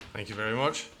Thank you very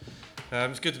much.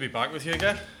 It's good to be back with you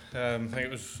again. I think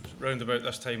it was round about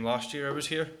this time last year I was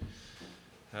here.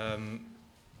 I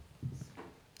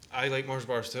like Mars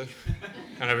bars too,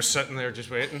 and I was sitting there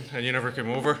just waiting, and you never came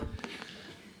over.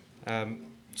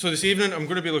 So this evening I'm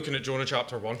going to be looking at Jonah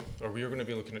chapter 1, or we are going to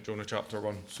be looking at Jonah chapter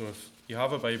 1. So if you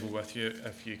have a Bible with you,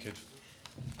 if you could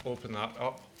open that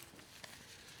up.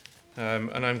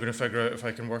 And I'm going to figure out if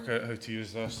I can work out how to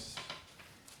use this.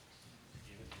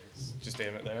 Just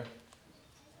aim it there.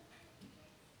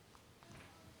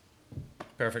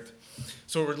 Perfect.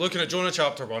 So we're looking at Jonah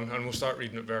chapter 1, and we'll start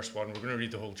reading at verse 1. We're going to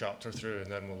read the whole chapter through,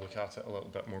 and then we'll look at it a little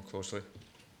bit more closely.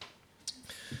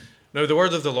 Now the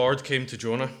word of the Lord came to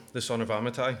Jonah, the son of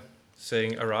Amittai,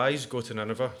 saying, "Arise, go to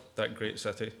Nineveh, that great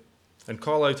city, and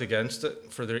call out against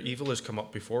it, for their evil has come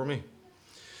up before me."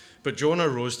 But Jonah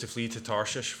rose to flee to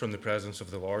Tarshish from the presence of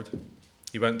the Lord.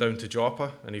 He went down to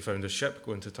Joppa, and he found a ship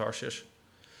going to Tarshish.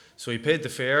 So he paid the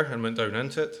fare and went down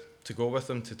into it to go with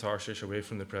them to Tarshish, away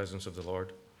from the presence of the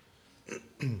Lord.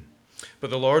 But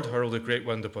the Lord hurled a great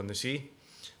wind upon the sea,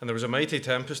 and there was a mighty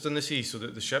tempest in the sea, so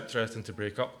that the ship threatened to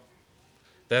break up.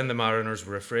 Then the mariners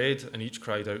were afraid, and each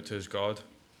cried out to his God,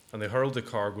 and they hurled the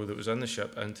cargo that was in the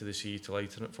ship into the sea to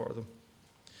lighten it for them.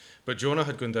 But Jonah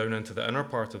had gone down into the inner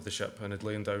part of the ship, and had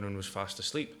lain down and was fast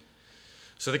asleep.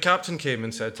 So the captain came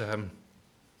and said to him,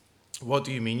 "What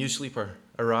do you mean, you sleeper?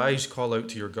 Arise, call out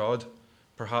to your God.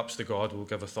 Perhaps the God will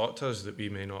give a thought to us, that we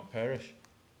may not perish."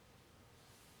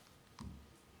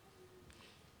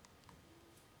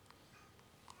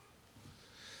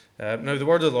 Now the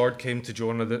word of the Lord came to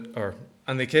Jonah,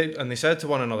 and they said to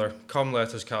one another, "Come,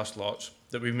 let us cast lots,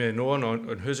 that we may know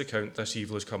on whose account this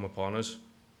evil has come upon us."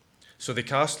 So they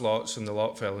cast lots, and the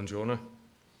lot fell on Jonah.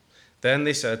 Then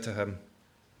they said to him,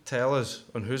 "Tell us,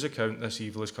 on whose account this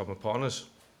evil has come upon us?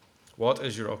 What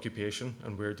is your occupation,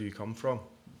 and where do you come from?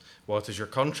 What is your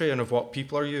country, and of what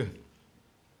people are you?"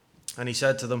 And he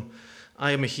said to them,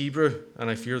 "I am a Hebrew, and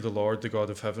I fear the Lord, the God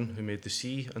of heaven, who made the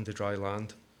sea and the dry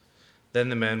land." Then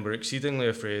the men were exceedingly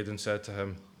afraid and said to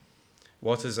him,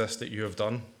 "What is this that you have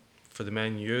done?" For the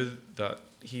men knew that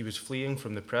he was fleeing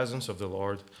from the presence of the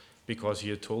Lord, because he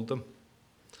had told them.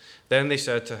 Then they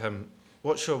said to him,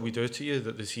 "What shall we do to you,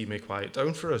 that the sea may quiet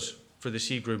down for us?" For the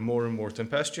sea grew more and more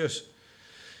tempestuous.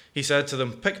 He said to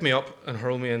them, "Pick me up and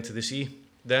hurl me into the sea.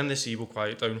 Then the sea will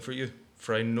quiet down for you,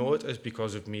 for I know it is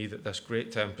because of me that this great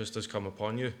tempest has come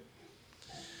upon you."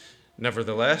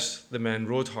 Nevertheless, the men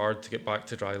rowed hard to get back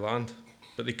to dry land,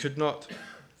 but they could not,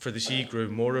 for the sea grew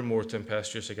more and more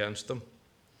tempestuous against them.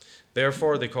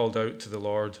 Therefore they called out to the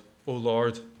Lord, "O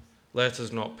Lord, let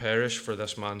us not perish for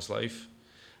this man's life,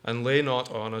 and lay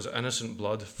not on us innocent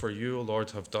blood, for you, O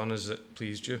Lord, have done as it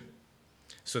pleased you."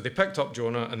 So they picked up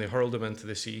Jonah, and they hurled him into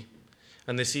the sea,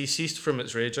 and the sea ceased from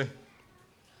its raging.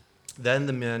 Then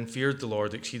the men feared the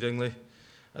Lord exceedingly,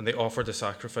 and they offered a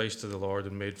sacrifice to the Lord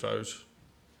and made vows.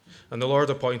 And the Lord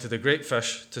appointed a great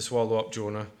fish to swallow up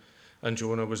Jonah, and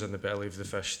Jonah was in the belly of the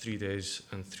fish 3 days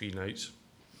and 3 nights.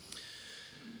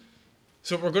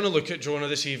 So we're going to look at Jonah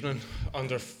this evening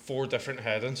under 4 different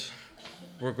headings.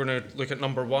 We're going to look at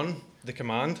number 1, the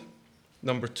command,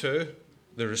 number 2,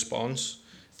 the response,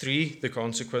 3, the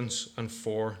consequence, and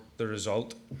 4, the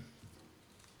result.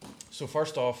 So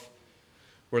first off,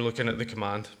 we're looking at the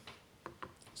command.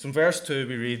 So in verse 2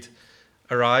 we read,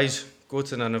 "Arise, go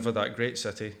to Nineveh, that great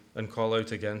city, and call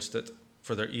out against it,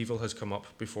 for their evil has come up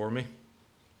before me."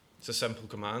 It's a simple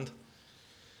command.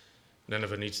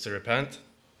 Nineveh needs to repent,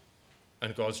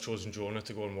 and God's chosen Jonah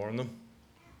to go and warn them.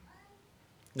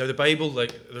 Now the Bible,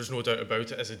 there's no doubt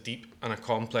about it, is a deep and a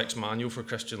complex manual for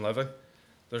Christian living.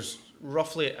 There's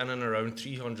roughly in and around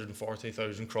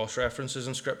 340,000 cross-references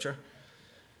in Scripture.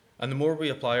 And the more we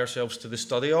apply ourselves to the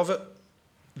study of it,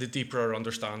 the deeper our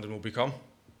understanding will become.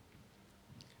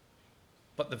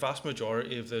 But the vast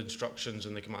majority of the instructions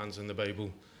and the commands in the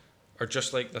Bible are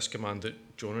just like this command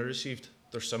that Jonah received.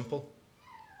 They're simple.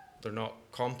 They're not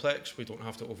complex. We don't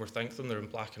have to overthink them. They're in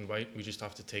black and white. We just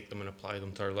have to take them and apply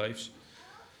them to our lives.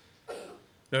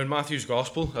 Now in Matthew's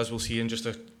Gospel, as we'll see in just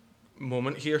a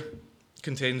moment here,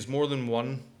 contains more than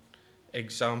one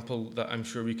example that I'm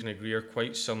sure we can agree are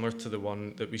quite similar to the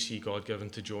one that we see God given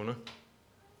to Jonah.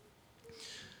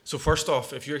 So first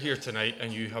off, if you're here tonight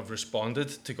and you have responded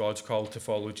to God's call to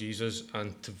follow Jesus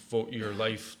and to devote your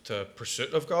life to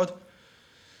pursuit of God,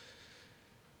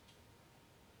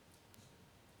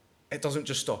 it doesn't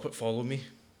just stop at "follow me."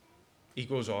 He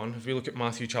goes on. If we look at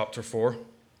Matthew chapter 4,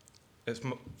 it's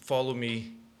 "Follow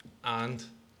me and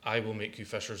I will make you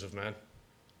fishers of men."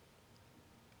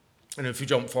 And if we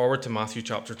jump forward to Matthew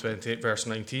chapter 28, verse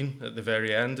 19, at the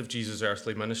very end of Jesus'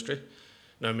 earthly ministry,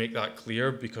 now make that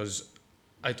clear, because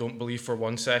I don't believe for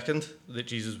 1 second that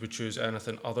Jesus would choose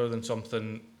anything other than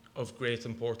something of great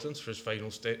importance for his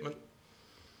final statement.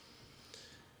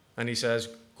 And he says,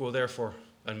 "Go therefore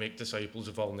and make disciples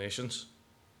of all nations."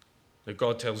 Now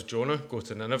God tells Jonah, "Go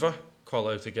to Nineveh, call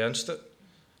out against it."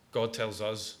 God tells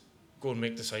us, "Go and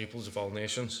make disciples of all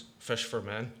nations, fish for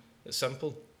men." It's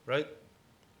simple, right?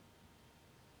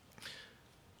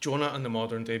 Jonah and the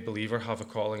modern day believer have a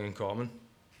calling in common.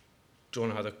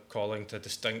 Jonah had a calling to a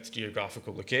distinct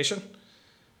geographical location,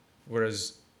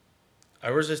 whereas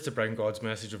ours is to bring God's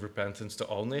message of repentance to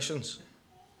all nations.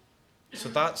 So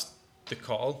that's the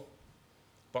call.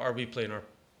 But are we playing our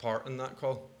part in that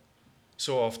call?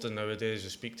 So often nowadays I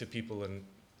speak to people and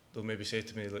they'll maybe say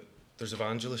to me, like, "There's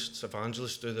evangelists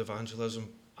do the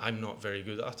evangelism. I'm not very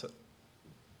good at it."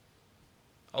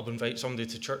 I'll invite somebody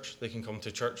to church. They can come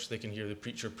to church. They can hear the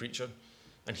preacher preaching.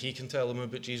 And he can tell them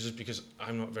about Jesus because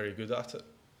I'm not very good at it.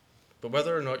 But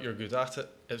whether or not you're good at it,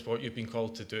 it's what you've been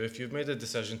called to do. If you've made a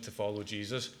decision to follow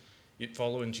Jesus, you're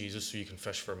following Jesus so you can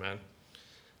fish for men.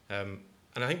 And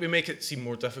I think we make it seem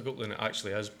more difficult than it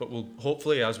actually is, but we'll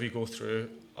hopefully, as we go through,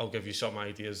 I'll give you some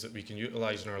ideas that we can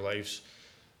utilise in our lives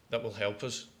that will help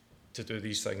us to do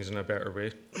these things in a better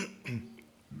way.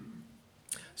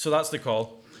 So that's the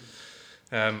call.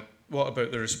 What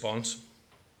about the response?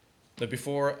 Now,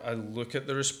 before I look at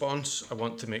the response, I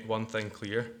want to make one thing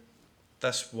clear.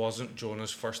 This wasn't Jonah's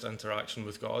first interaction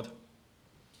with God.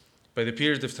 By the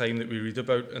period of time that we read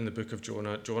about in the book of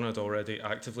Jonah, Jonah had already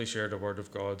actively shared a word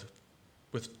of God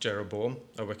with Jeroboam,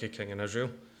 a wicked king in Israel.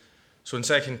 So in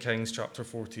 2 Kings chapter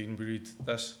 14, we read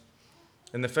this.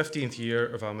 In the 15th year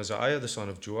of Amaziah, the son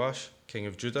of Joash, king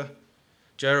of Judah,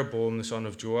 Jeroboam, the son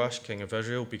of Joash, king of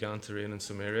Israel, began to reign in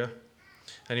Samaria.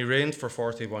 And he reigned for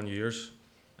 41 years.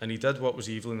 And he did what was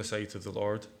evil in the sight of the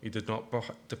Lord. He did not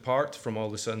depart from all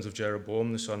the sins of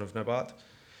Jeroboam, the son of Nebat,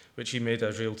 which he made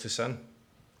Israel to sin.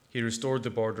 He restored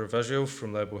the border of Israel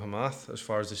from Lebo Hamath as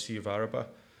far as the Sea of Arabah,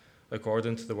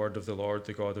 according to the word of the Lord,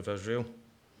 the God of Israel,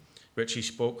 which he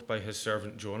spoke by his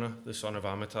servant Jonah, the son of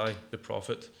Amittai, the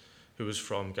prophet, who was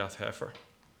from Gath-hepher.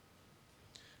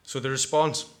 So the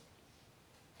response.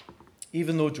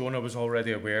 Even though Jonah was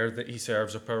already aware that he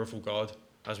serves a powerful God,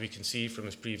 as we can see from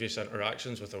his previous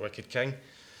interactions with a wicked king,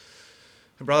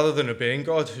 and rather than obeying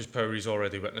God, whose power he's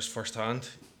already witnessed firsthand,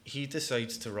 he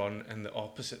decides to run in the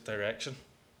opposite direction.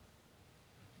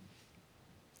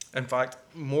 In fact,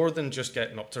 more than just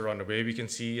getting up to run away, we can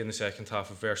see in the second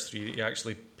half of verse 3 that he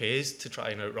actually pays to try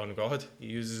and outrun God. He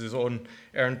uses his own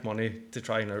earned money to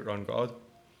try and outrun God.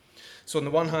 So on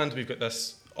the one hand, we've got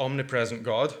this omnipresent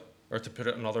God, or to put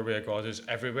it another way, a God who's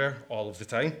everywhere all of the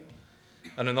time.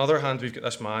 And on the other hand, we've got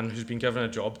this man who's been given a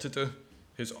job to do,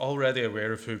 who's already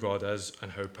aware of who God is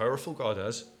and how powerful God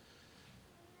is.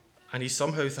 And he's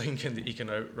somehow thinking that he can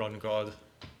outrun God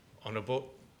on a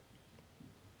boat.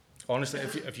 Honestly,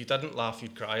 if you didn't laugh,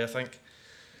 you'd cry, I think.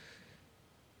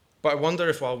 But I wonder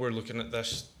if while we're looking at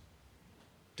this,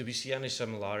 do we see any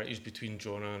similarities between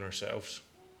Jonah and ourselves?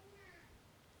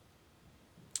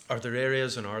 Are there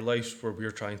areas in our lives where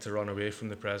we're trying to run away from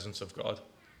the presence of God?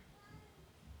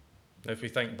 Now, if we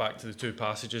think back to the two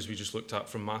passages we just looked at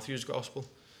from Matthew's Gospel,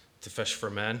 to fish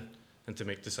for men and to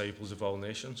make disciples of all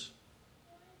nations,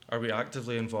 are we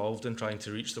actively involved in trying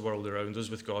to reach the world around us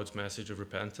with God's message of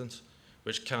repentance,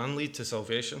 which can lead to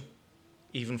salvation,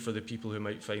 even for the people who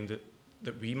might find it,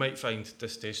 that we might find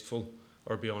distasteful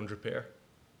or beyond repair?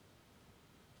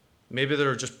 Maybe there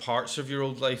are just parts of your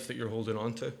old life that you're holding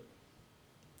on to,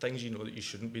 things you know that you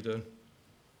shouldn't be doing,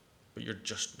 but you're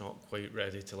just not quite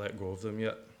ready to let go of them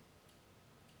yet.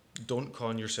 Don't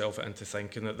con yourself into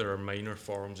thinking that there are minor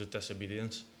forms of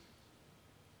disobedience.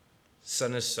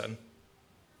 Sin is sin.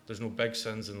 There's no big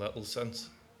sins and little sins.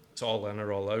 It's all in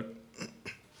or all out.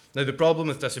 Now, the problem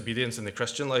with disobedience in the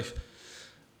Christian life,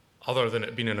 other than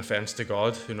it being an offence to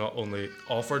God, who not only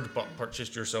offered but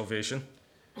purchased your salvation,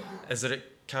 is that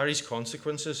it carries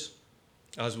consequences,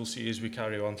 as we'll see as we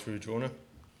carry on through Jonah.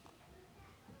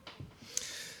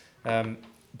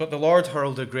 But the Lord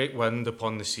hurled a great wind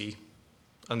upon the sea,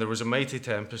 and there was a mighty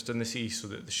tempest in the sea, so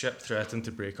that the ship threatened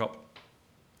to break up.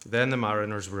 Then the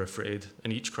mariners were afraid,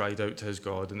 and each cried out to his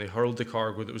God, and they hurled the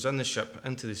cargo that was in the ship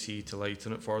into the sea to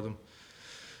lighten it for them.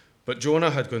 But Jonah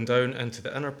had gone down into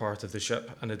the inner part of the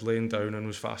ship, and had lain down and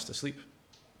was fast asleep.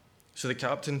 So the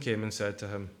captain came and said to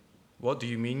him, "What do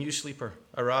you mean, you sleeper?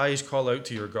 Arise, call out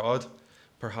to your God.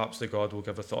 Perhaps the God will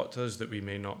give a thought to us that we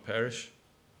may not perish."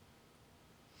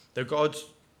 Now God's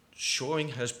showing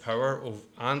his power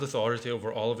and authority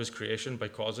over all of his creation by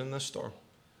causing this storm.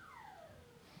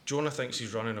 Jonah thinks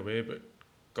he's running away, but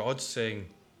God's saying,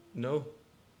 no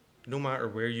matter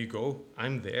where you go,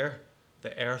 I'm there.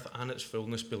 The earth and its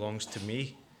fullness belongs to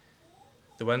me.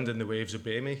 The wind and the waves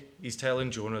obey me. He's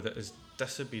telling Jonah that his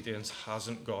disobedience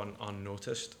hasn't gone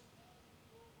unnoticed.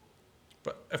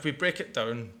 But if we break it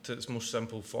down to its most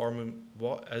simple form,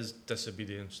 what is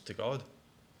disobedience to God?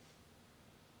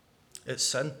 It's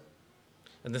sin.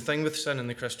 And the thing with sin in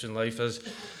the Christian life is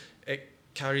it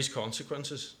carries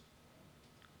consequences.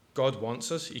 God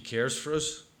wants us, he cares for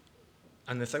us.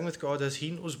 And the thing with God is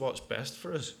he knows what's best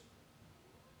for us.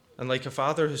 And like a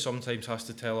father who sometimes has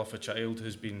to tell off a child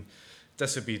who's been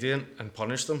disobedient and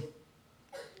punish them,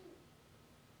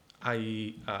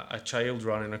 i.e. a child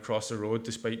running across the road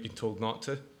despite being told not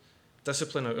to,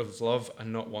 discipline out of love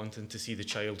and not wanting to see the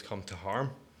child come to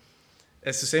harm.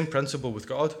 It's the same principle with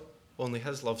God, only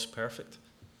his love's perfect.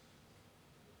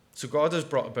 So God has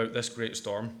brought about this great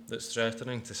storm that's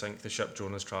threatening to sink the ship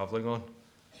Jonah's travelling on.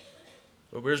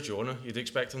 But where's Jonah? You'd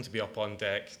expect him to be up on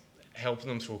deck, helping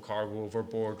them throw cargo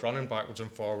overboard, running backwards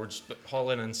and forwards, but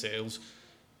hauling in sails.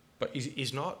 But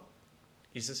he's not.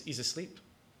 He's asleep.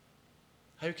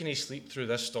 How can he sleep through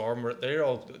this storm where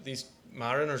these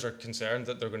mariners are concerned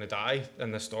that they're going to die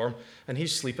in this storm, and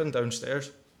he's sleeping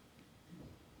downstairs?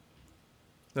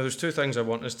 Now, there's two things I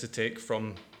want us to take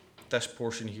from this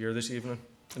portion here this evening.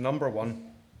 Number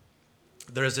one,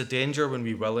 there is a danger when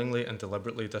we willingly and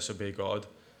deliberately disobey God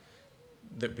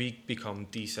that we become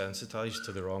desensitized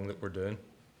to the wrong that we're doing.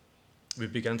 We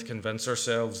begin to convince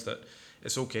ourselves that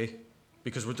it's okay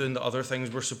because we're doing the other things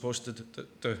we're supposed to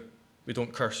do. We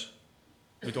don't curse.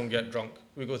 We don't get drunk.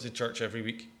 We go to church every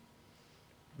week.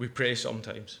 We pray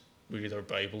sometimes. We read our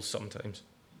Bibles sometimes.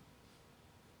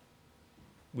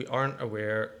 We aren't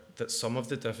aware that some of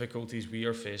the difficulties we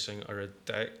are facing are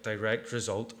a direct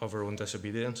result of our own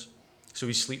disobedience. So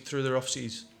we sleep through the rough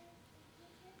seas.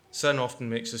 Sin often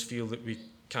makes us feel that we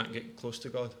can't get close to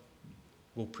God.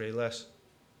 We'll pray less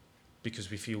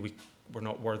because we feel we're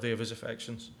not worthy of his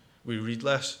affections. We read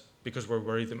less because we're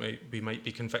worried that we might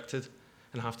be convicted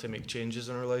and have to make changes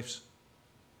in our lives.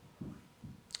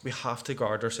 We have to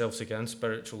guard ourselves against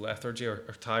spiritual lethargy or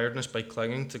tiredness by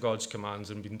clinging to God's commands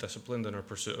and being disciplined in our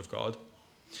pursuit of God.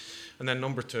 And then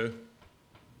number two,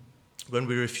 when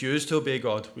we refuse to obey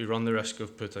God, we run the risk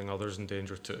of putting others in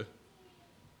danger too.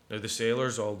 Now the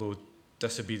sailors, although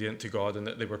disobedient to God in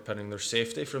that they were pinning their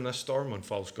safety from this storm on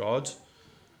false gods,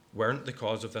 weren't the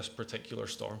cause of this particular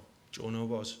storm. Jonah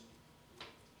was.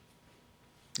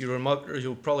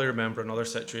 You'll probably remember another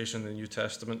situation in the New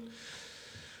Testament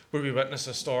where we witness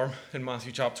a storm in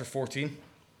Matthew chapter 14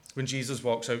 when Jesus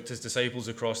walks out to his disciples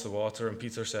across the water and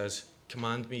Peter says,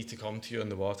 "Command me to come to you in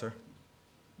the water."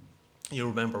 You'll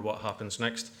remember what happens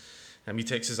next. He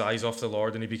takes his eyes off the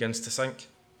Lord and he begins to sink.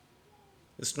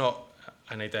 It's not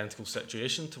an identical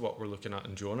situation to what we're looking at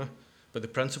in Jonah, but the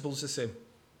principle's the same.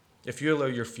 If you allow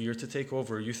your fear to take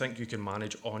over, you think you can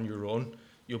manage on your own,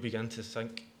 you'll begin to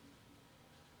sink.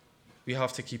 We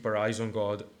have to keep our eyes on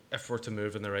God if we're to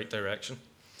move in the right direction.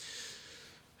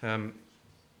 And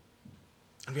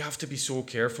we have to be so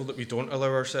careful that we don't allow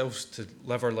ourselves to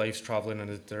live our lives travelling in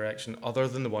a direction other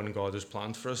than the one God has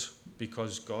planned for us,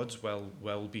 because God's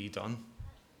will be done.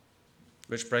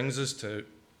 Which brings us to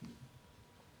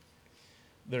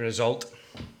the result.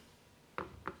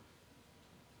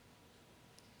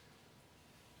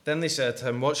 Then they said to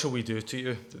him, "What shall we do to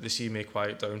you that the sea may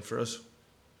quiet down for us?"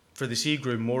 For the sea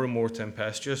grew more and more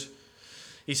tempestuous.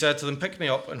 He said to them, "Pick me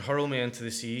up and hurl me into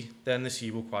the sea, then the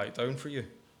sea will quiet down for you.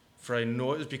 For I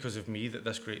know it is because of me that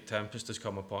this great tempest has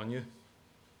come upon you."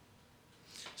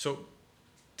 So,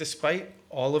 despite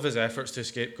all of his efforts to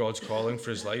escape God's calling for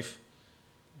his life,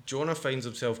 Jonah finds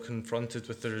himself confronted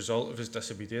with the result of his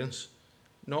disobedience.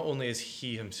 Not only is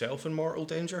he himself in mortal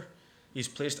danger, he's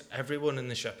placed everyone in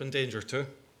the ship in danger too.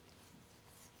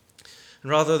 And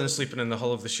rather than sleeping in the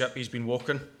hull of the ship, he's been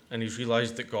woken and he's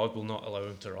realised that God will not allow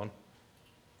him to run.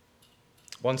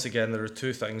 Once again, there are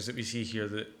two things that we see here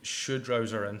that should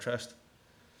rouse our interest.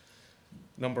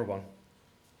 Number one,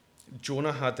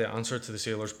 Jonah had the answer to the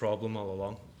sailor's problem all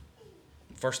along.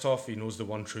 First off, he knows the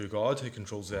one true God who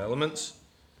controls the elements.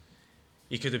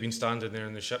 He could have been standing there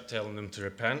in the ship telling them to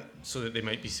repent so that they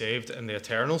might be saved in the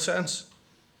eternal sense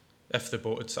if the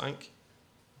boat had sank.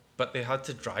 But they had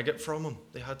to drag it from him.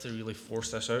 They had to really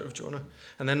force this out of Jonah.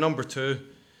 And then number two,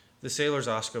 the sailors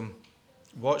ask him,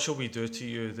 "What shall we do to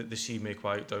you that the sea may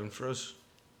quiet down for us?"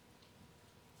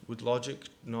 Would logic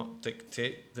not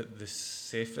dictate that the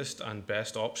safest and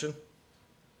best option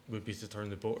would be to turn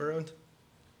the boat around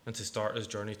and to start his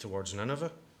journey towards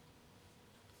Nineveh?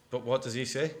 But what does he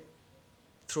say?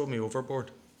 "Throw me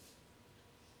overboard."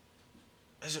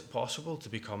 Is it possible to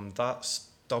become that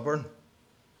stubborn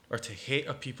or to hate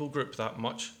a people group that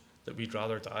much that we'd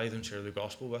rather die than share the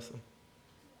gospel with them.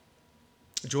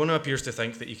 Jonah appears to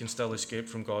think that he can still escape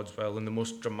from God's will in the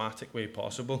most dramatic way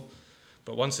possible.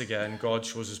 But once again, God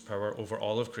shows his power over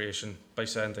all of creation by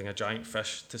sending a giant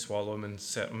fish to swallow him and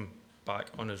set him back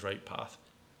on his right path.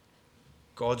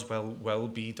 God's will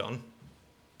be done.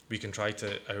 We can try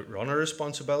to outrun our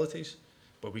responsibilities,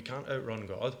 but we can't outrun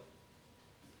God.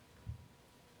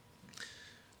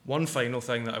 One final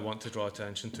thing that I want to draw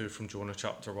attention to from Jonah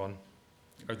chapter 1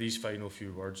 are these final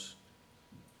few words.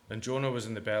 And Jonah was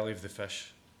in the belly of the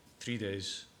fish 3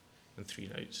 days and 3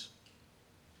 nights.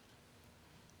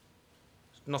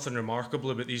 Nothing remarkable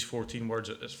about these 14 words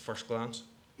at first glance.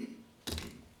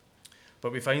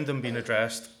 But we find them being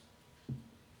addressed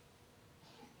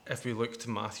if we look to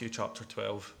Matthew chapter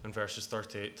 12 and verses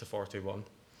 38 to 41,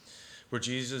 where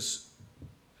Jesus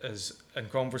is in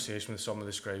conversation with some of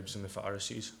the scribes and the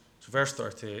Pharisees. So verse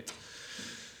 38,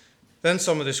 then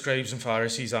some of the scribes and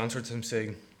Pharisees answered him,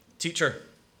 saying, Teacher,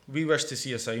 we wish to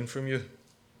see a sign from you.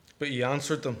 But he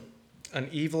answered them, an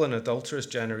evil and adulterous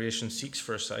generation seeks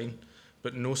for a sign,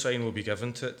 but no sign will be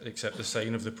given to it except the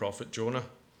sign of the prophet Jonah.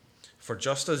 For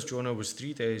just as Jonah was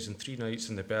 3 days and 3 nights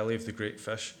in the belly of the great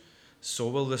fish, so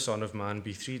will the Son of Man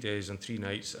be 3 days and 3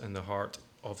 nights in the heart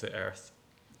of the earth.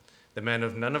 The men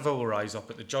of Nineveh will rise up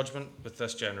at the judgment with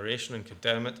this generation and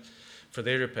condemn it, for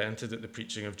they repented at the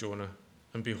preaching of Jonah,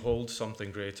 and behold,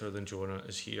 something greater than Jonah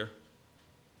is here.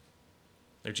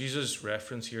 Now, Jesus'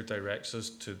 reference here directs us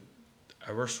to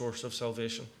our source of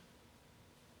salvation.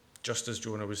 Just as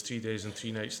Jonah was 3 days and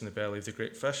 3 nights in the belly of the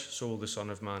great fish, so will the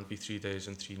Son of Man be 3 days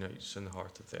and 3 nights in the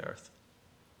heart of the earth.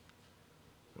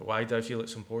 Why do I feel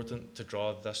it's important to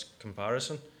draw this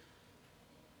comparison?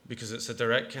 Because it's a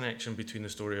direct connection between the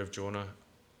story of Jonah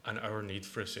and our need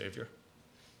for a saviour.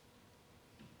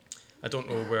 I don't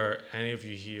know where any of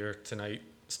you here tonight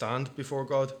stand before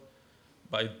God,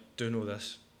 but I do know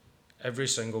this. Every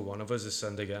single one of us has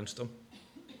sinned against him.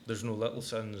 There's no little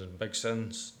sins and big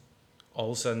sins.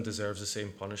 All sin deserves the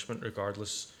same punishment,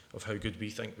 regardless of how good we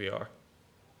think we are.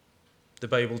 The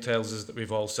Bible tells us that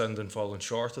we've all sinned and fallen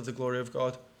short of the glory of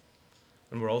God,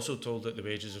 and we're also told that the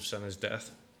wages of sin is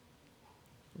death.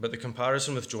 But the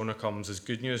comparison with Jonah comes as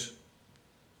good news,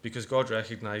 because God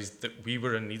recognised that we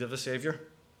were in need of a saviour,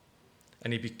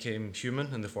 and he became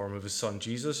human in the form of his son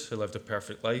Jesus, who lived a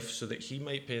perfect life so that he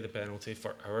might pay the penalty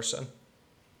for our sin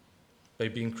by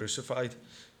being crucified.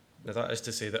 Now that is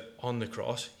to say that on the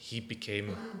cross, he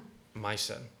became my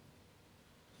sin.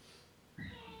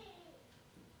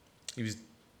 He was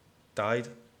died,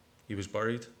 he was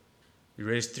buried, he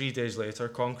raised 3 days later,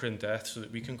 conquering death so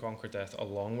that we can conquer death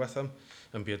along with him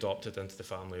and be adopted into the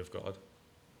family of God.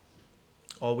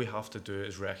 All we have to do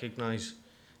is recognise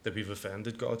that we've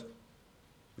offended God.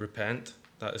 Repent,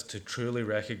 that is to truly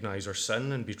recognise our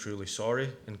sin and be truly sorry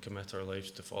and commit our lives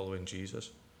to following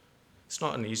Jesus. It's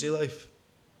not an easy life.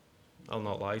 I'll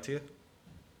not lie to you.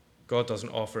 God doesn't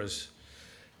offer us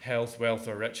health, wealth,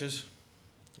 or riches,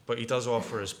 but he does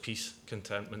offer us peace,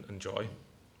 contentment, and joy.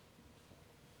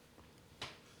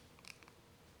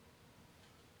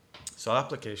 So,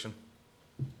 application.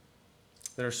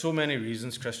 There are so many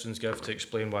reasons Christians give to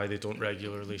explain why they don't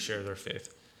regularly share their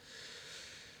faith.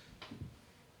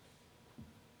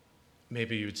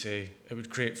 Maybe you would say it would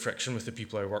create friction with the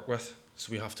people I work with,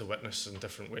 so we have to witness in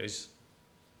different ways.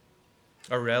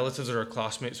 Our relatives or our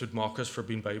classmates would mock us for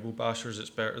being Bible bashers. It's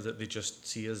better that they just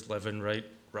see us living right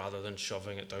rather than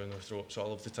shoving it down their throats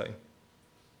all of the time.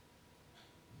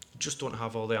 Just don't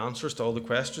have all the answers to all the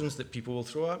questions that people will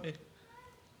throw at me.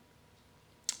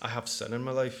 I have sin in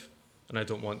my life, and I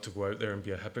don't want to go out there and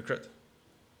be a hypocrite.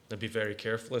 Now be very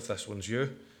careful if this one's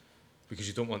you, because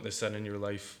you don't want the sin in your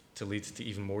life to lead to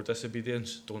even more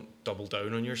disobedience. Don't double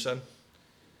down on your sin.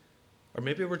 Or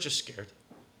maybe we're just scared.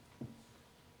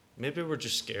 Maybe we're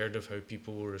just scared of how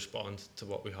people will respond to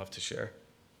what we have to share.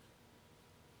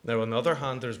 Now, on the other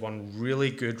hand, there's one really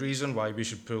good reason why we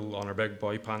should pull on our big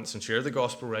boy pants and share the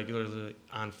gospel regularly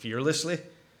and fearlessly,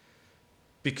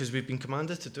 because we've been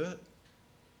commanded to do it.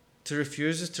 To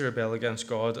refuse is to rebel against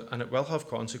God, and it will have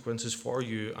consequences for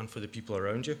you and for the people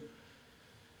around you.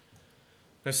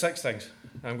 Now, 6 things.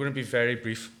 I'm going to be very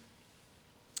brief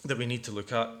that we need to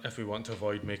look at if we want to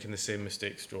avoid making the same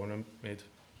mistakes Jonah made.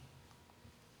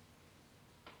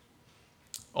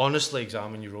 Honestly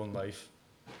examine your own life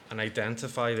and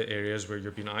identify the areas where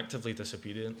you're being actively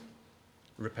disobedient.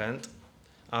 Repent,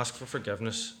 ask for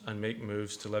forgiveness, and make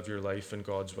moves to live your life in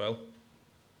God's will.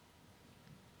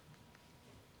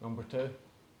 Number 2,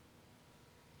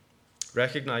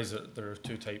 recognize that there are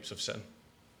 2 types of sin.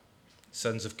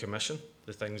 Sins of commission,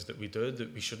 the things that we do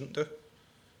that we shouldn't do,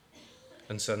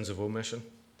 and sins of omission,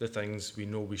 the things we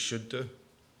know we should do,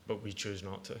 but we choose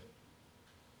not to.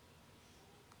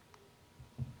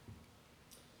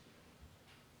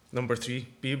 Number 3,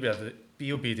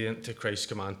 be obedient to Christ's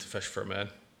command to fish for men.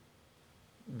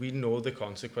 We know the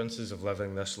consequences of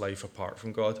living this life apart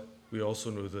from God. We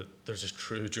also know that there's a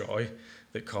true joy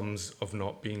that comes of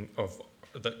being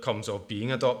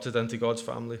adopted into God's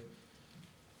family.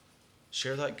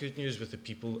 Share that good news with the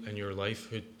people in your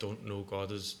life who don't know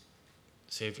God as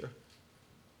Saviour,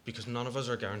 because none of us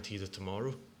are guaranteed a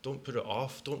tomorrow. Don't put it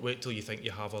off. Don't wait till you think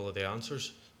you have all of the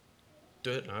answers.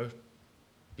 Do it now.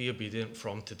 Be obedient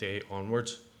from today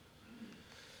onwards.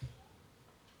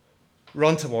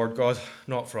 Run toward God,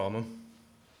 not from Him.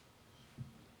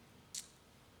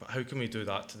 But how can we do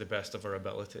that to the best of our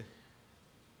ability?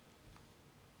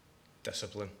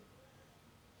 Discipline.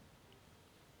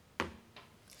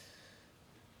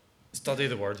 Study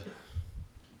the Word.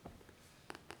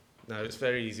 Now, it's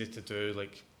very easy to do,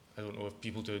 I don't know if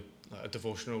people do a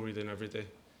devotional reading every day.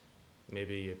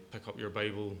 Maybe you pick up your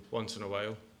Bible once in a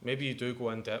while. Maybe you do go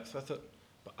in depth with it,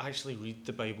 but actually read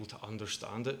the Bible to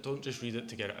understand it. Don't just read it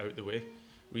to get it out of the way.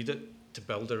 Read it to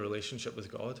build a relationship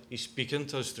with God. He's speaking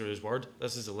to us through His Word.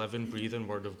 This is the living, breathing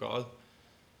Word of God.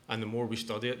 And the more we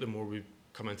study it, the more we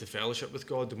come into fellowship with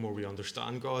God, the more we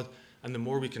understand God, and the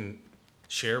more we can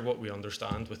share what we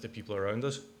understand with the people around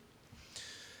us.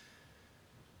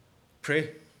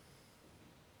 Pray.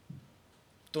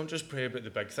 Don't just pray about the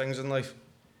big things in life.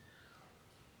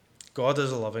 God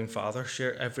is a loving Father.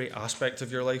 Share every aspect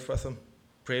of your life with Him.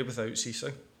 Pray without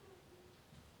ceasing.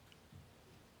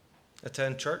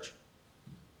 Attend church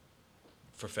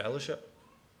for fellowship.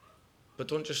 But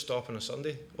don't just stop on a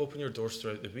Sunday. Open your doors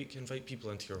throughout the week. Invite people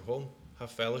into your home.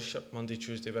 Have fellowship Monday,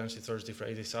 Tuesday, Wednesday, Thursday,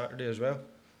 Friday, Saturday as well.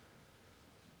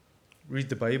 Read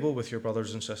the Bible with your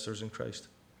brothers and sisters in Christ.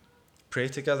 Pray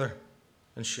together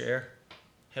and share.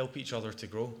 Help each other to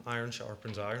grow. Iron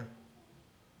sharpens iron.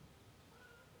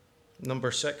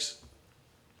 Number 6,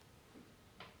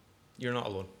 you're not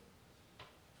alone.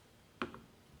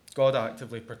 God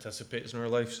actively participates in our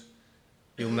lives.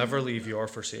 He'll never leave you or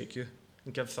forsake you,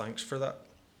 and give thanks for that.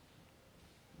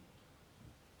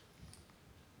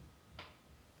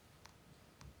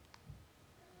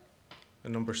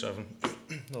 And number 7,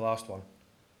 the last one.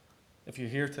 If you're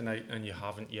here tonight and you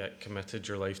haven't yet committed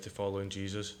your life to following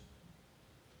Jesus,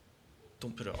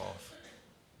 don't put it off.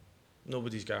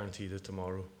 Nobody's guaranteed a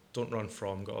tomorrow. Don't run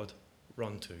from God,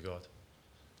 run to God.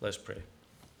 Let's pray.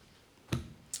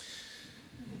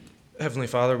 Heavenly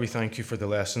Father, we thank you for the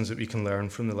lessons that we can learn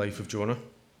from the life of Jonah.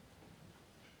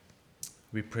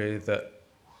 We pray that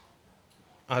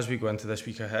as we go into this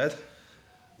week ahead,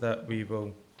 that we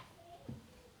will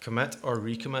commit or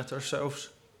recommit ourselves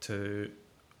to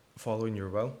following your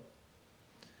will.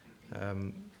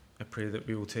 I pray that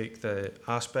we will take the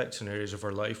aspects and areas of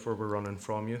our life where we're running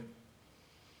from you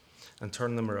and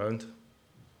turn them around.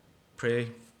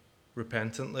 Pray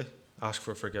repentantly, ask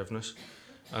for forgiveness,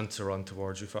 and to run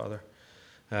towards you, Father.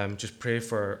 Just pray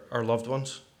for our loved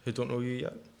ones who don't know you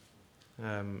yet.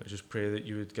 I just pray that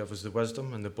you would give us the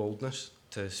wisdom and the boldness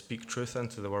to speak truth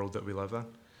into the world that we live in.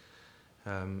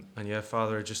 And yeah,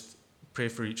 Father, I just pray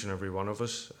for each and every one of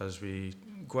us as we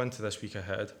go into this week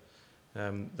ahead,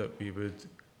 that we would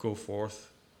go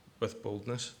forth with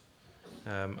boldness,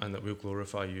 and that we'll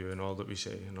glorify you in all that we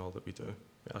say and all that we do.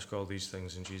 We ask all these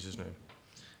things in Jesus' name.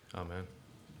 Amen.